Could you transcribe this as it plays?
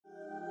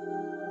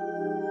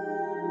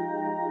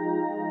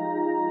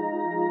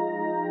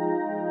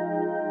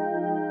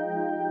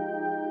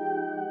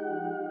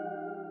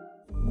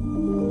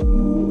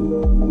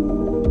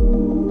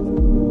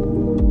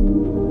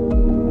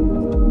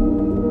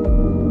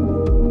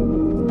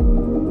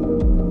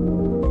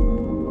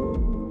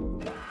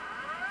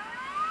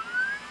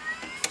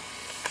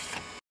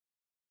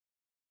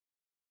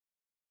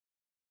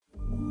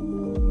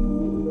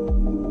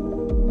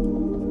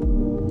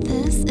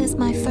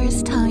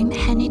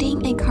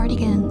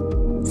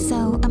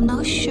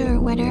sure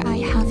whether I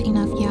have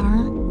enough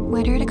yarn,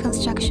 whether the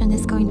construction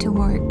is going to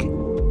work.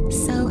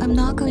 So I'm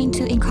not going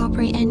to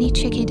incorporate any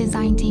tricky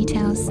design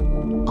details.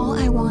 All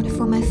I want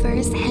for my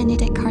first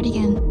hand-knitted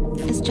cardigan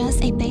is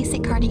just a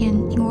basic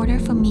cardigan in order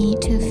for me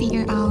to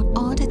figure out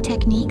all the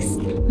techniques,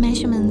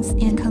 measurements,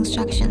 and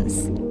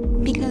constructions.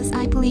 Because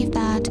I believe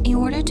that in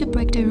order to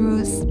break the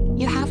rules,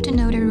 you have to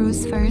know the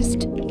rules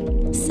first.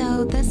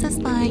 So this is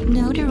my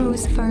Know the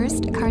Rules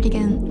First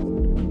cardigan.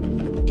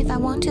 If I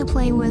want to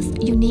play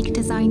with unique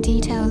design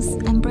details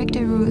and break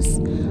the rules,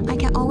 I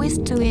can always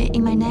do it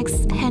in my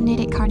next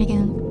hand-knitted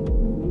cardigan.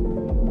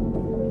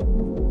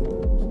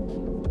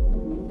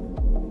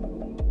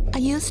 I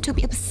used to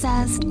be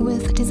obsessed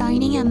with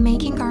designing and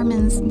making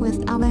garments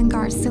with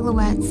avant-garde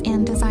silhouettes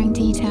and design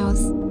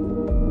details.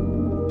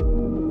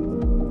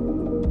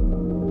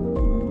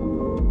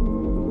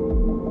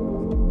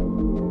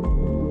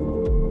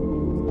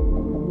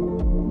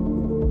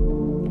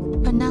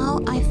 But now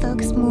I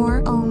focus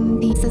more on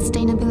the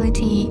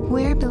sustainability,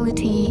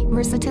 wearability,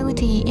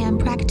 versatility, and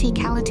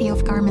practicality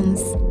of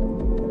garments.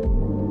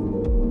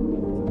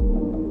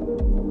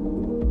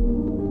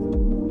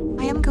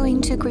 I am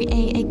going to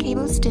create a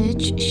cable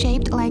stitch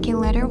shaped like a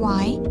letter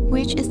Y,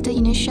 which is the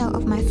initial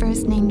of my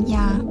first name,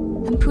 Ya.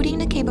 I'm putting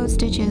the cable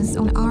stitches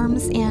on the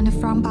arms and the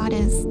front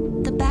bodice.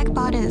 The back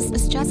bodice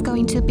is just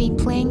going to be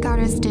plain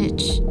garter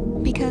stitch,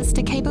 because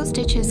the cable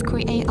stitches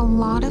create a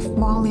lot of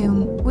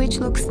volume, which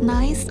looks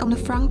nice on the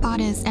front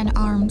bodice and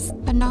arms,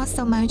 but not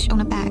so much on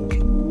the back.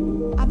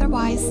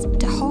 Otherwise,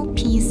 the whole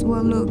piece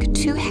will look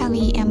too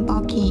heavy and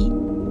bulky.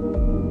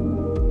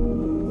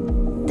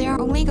 There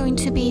are only going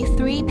to be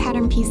 3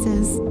 pattern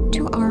pieces,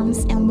 2 arms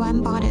and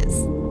 1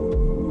 bodice.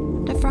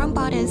 The front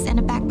bodice and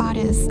the back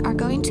bodice are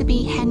going to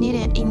be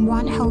hand-knitted in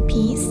one whole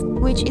piece,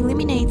 which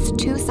eliminates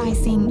 2 side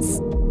seams.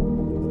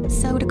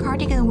 So the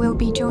cardigan will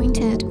be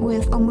jointed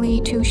with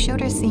only 2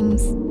 shoulder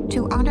seams,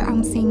 2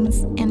 underarm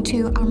seams, and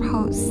 2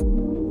 armholes.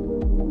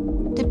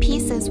 The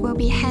pieces will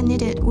be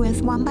hand-knitted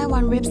with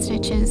 1x1 rib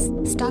stitches,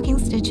 stocking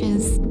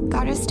stitches,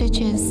 garter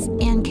stitches,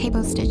 and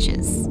cable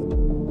stitches.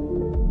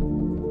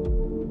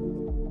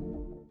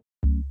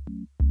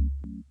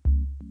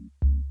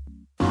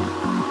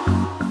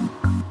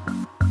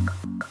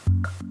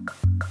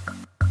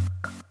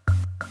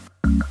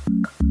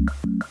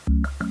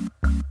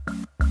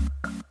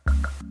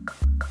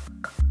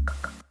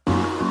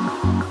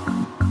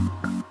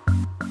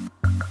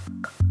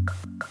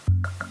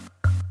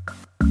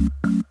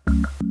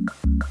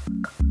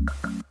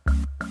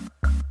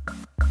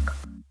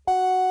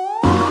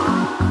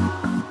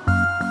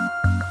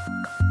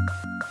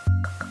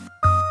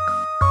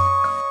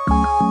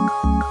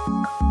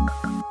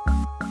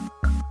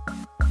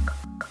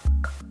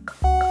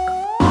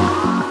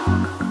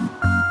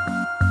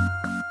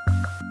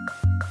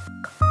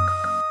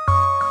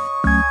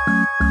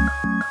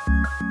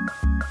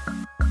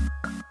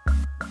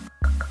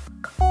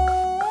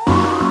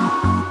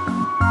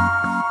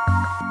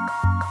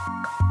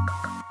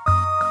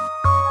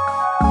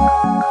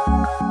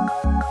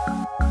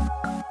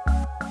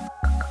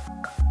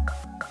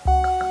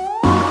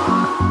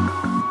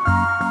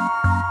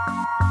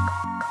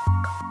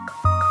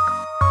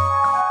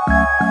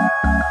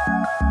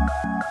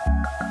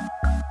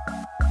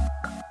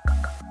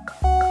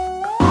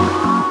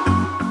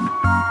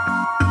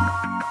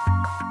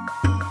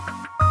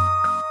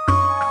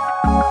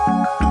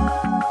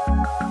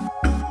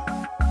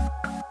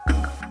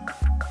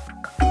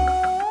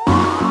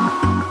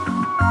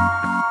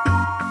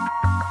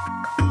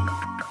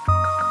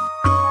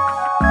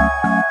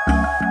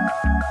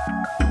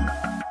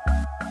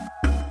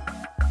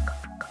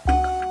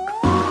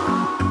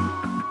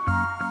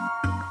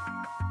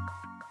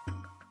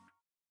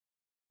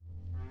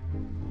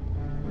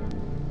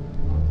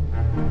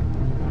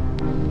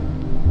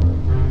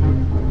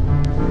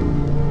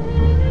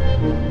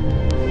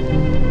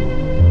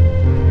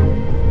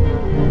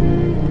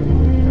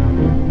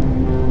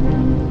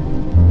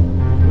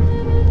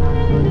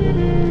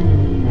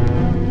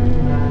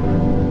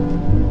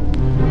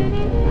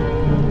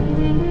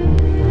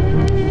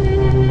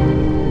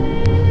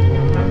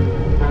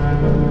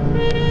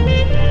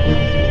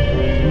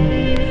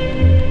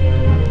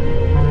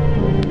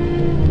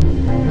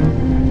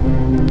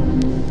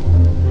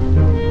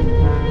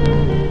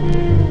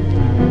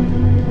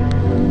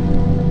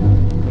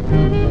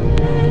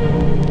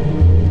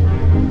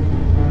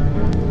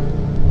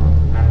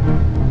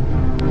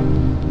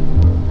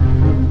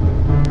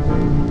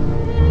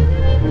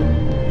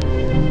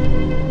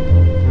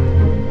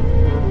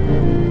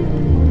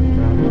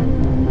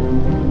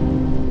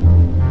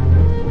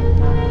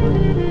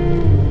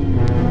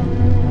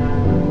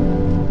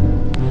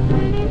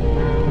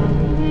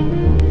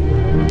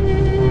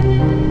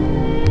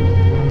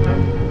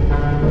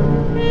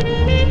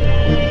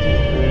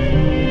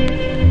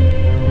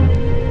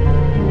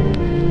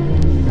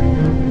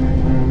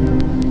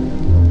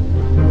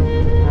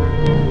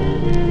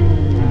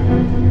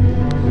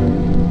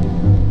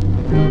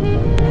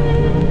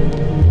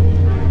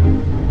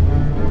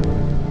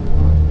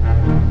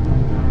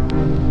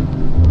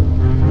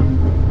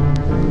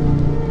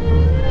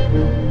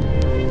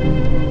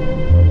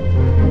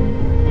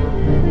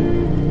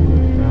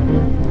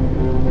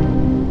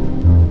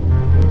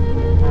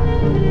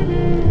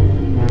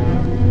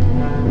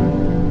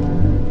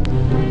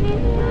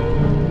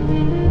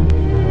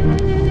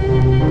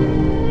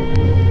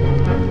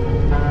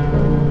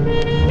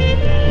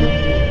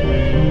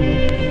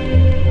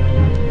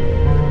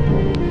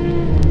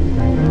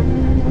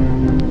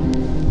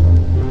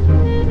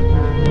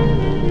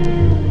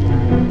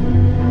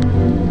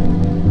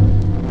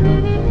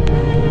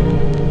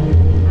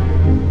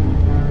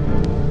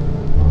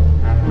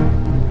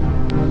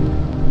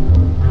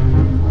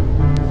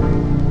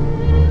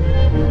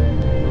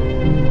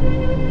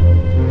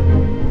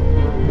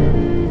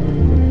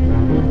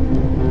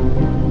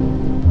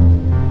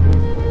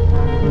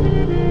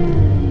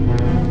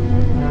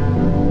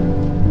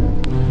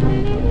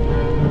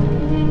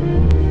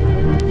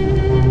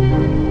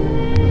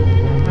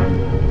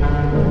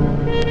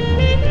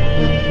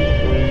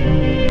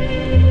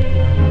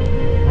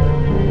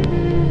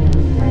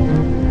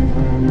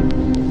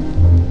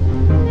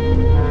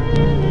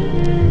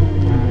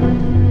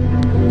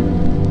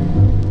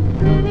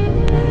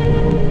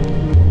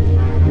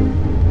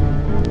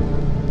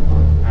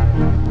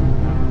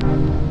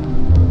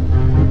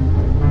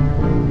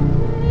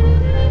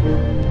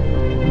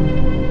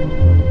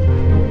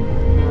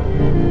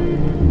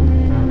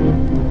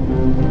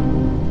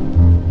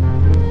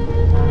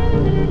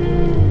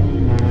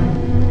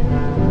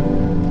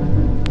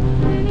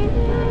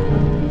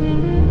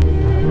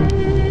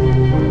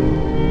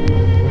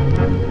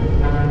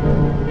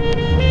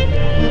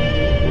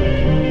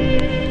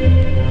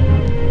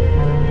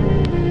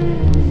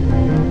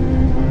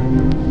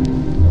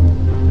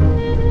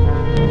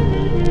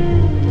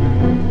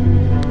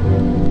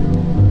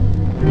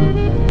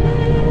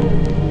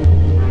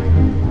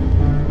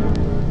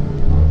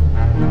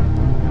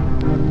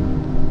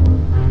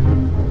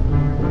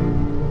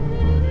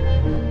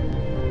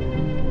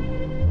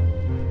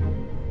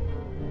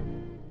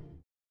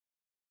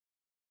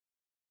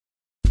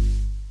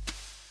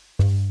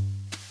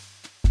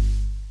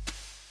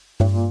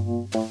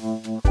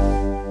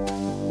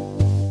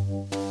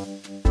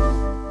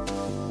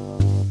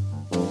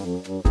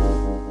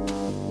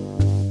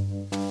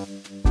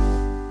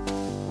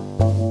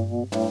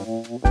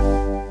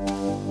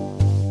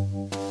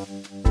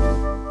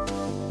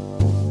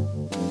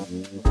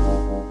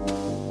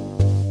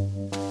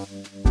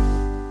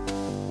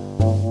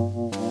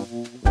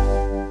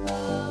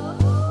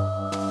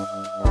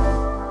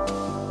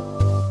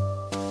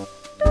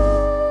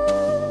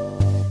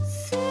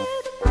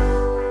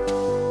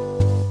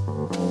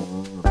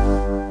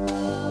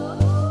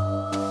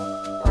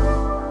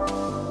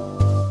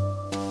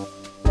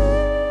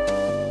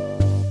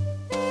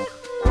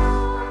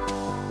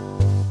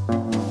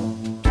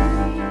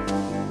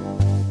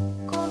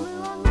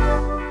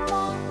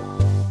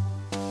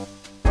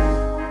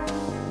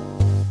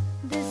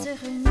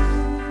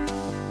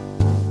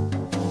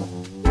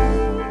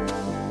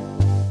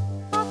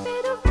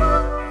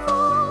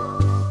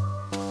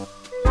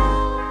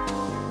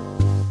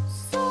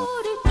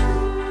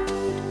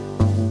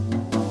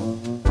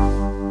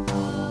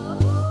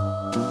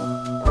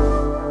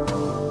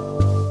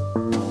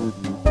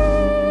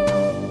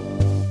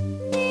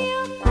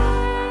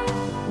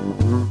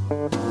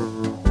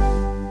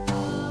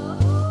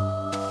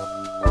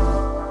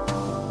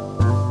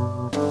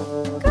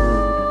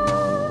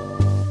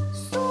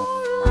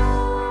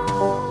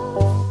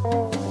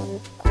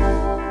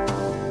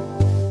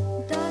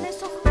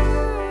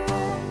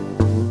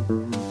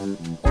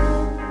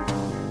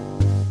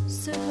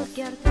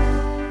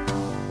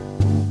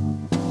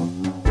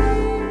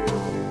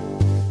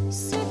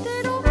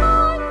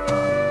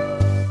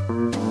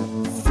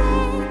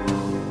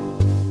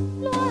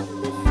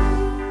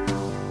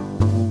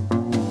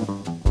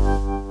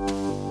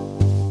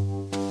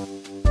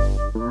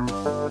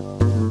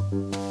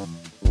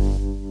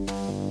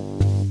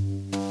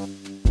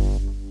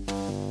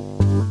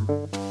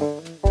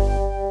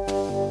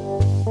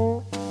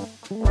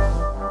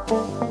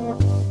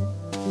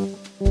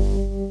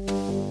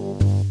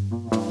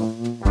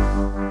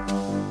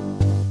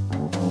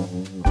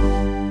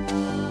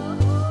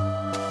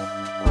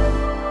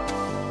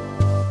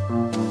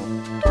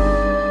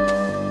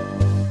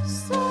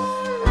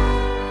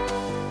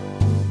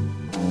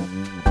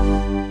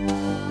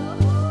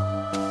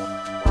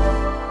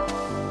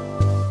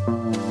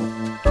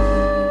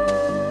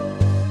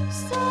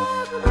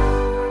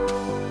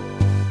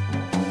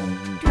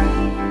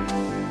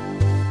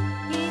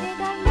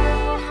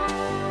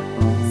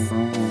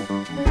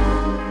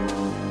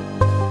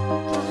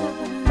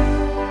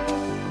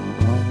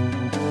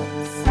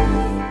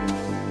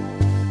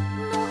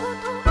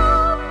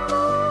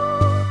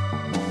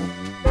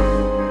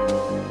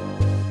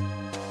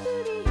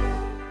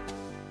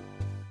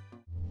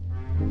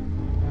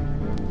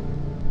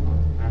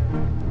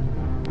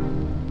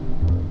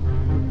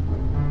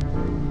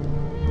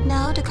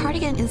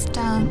 cardigan is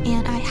done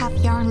and I have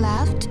yarn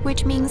left,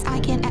 which means I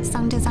can add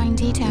some design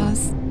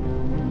details.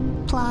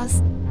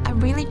 Plus, I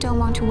really don't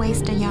want to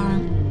waste the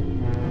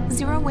yarn.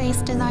 Zero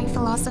waste design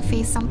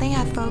philosophy is something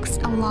I've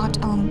focused a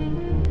lot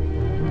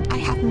on. I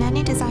have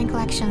many design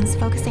collections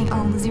focusing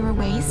on zero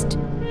waste.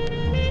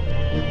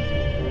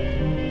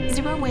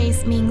 Zero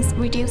waste means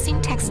reducing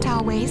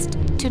textile waste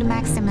to the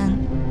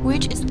maximum,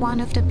 which is one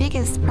of the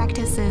biggest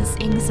practices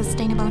in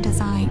sustainable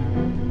design.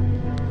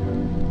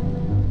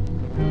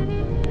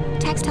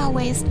 Textile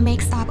waste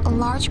makes up a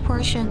large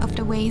portion of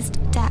the waste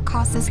that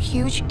causes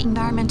huge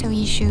environmental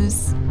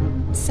issues.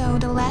 So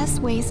the less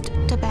waste,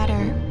 the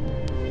better.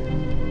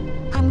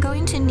 I'm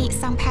going to need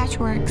some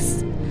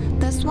patchworks.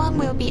 This one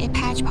will be a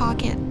patch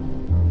pocket.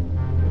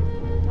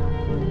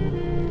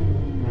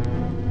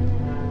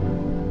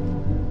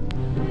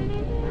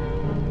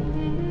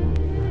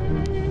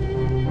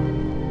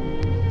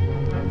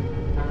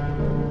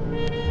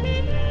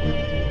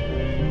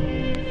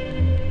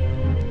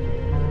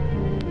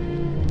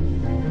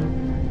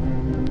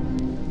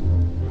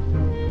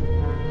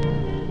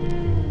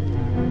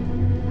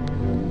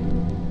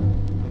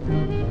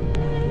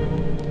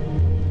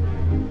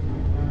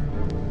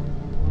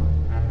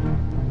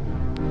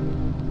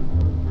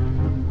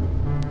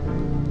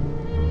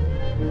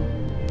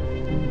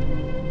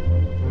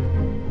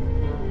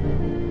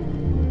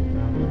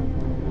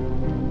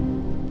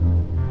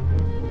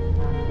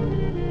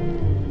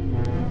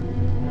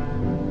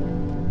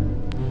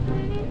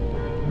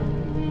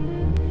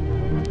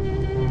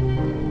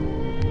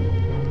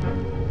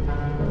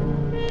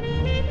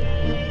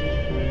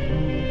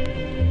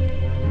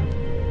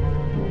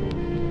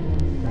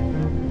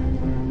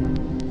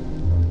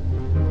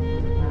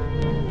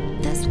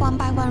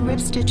 One-by-one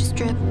ripstitch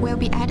strip will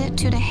be added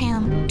to the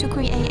hem to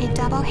create a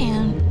double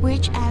hem,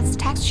 which adds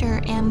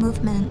texture and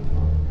movement.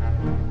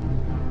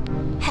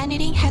 Hand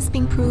knitting has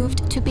been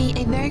proved to be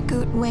a very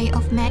good way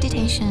of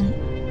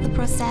meditation. The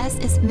process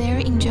is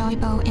very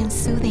enjoyable and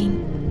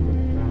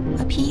soothing.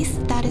 A piece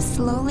that is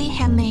slowly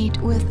handmade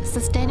with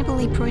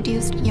sustainably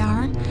produced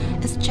yarn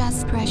is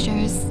just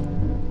precious.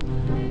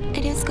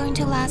 It is going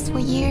to last for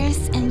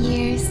years and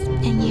years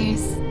and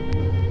years.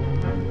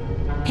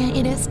 And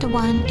it is the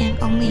one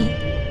and only.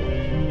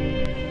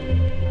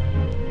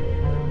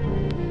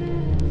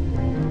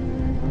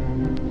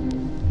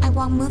 I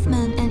want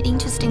movement and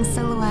interesting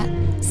silhouette,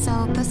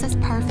 so this is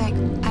perfect.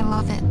 I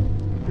love it.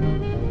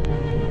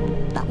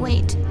 But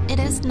wait, it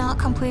is not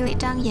completely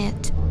done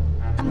yet.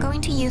 I'm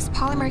going to use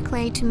polymer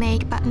clay to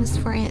make buttons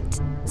for it,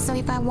 so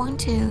if I want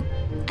to,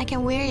 I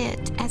can wear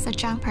it as a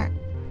jumper.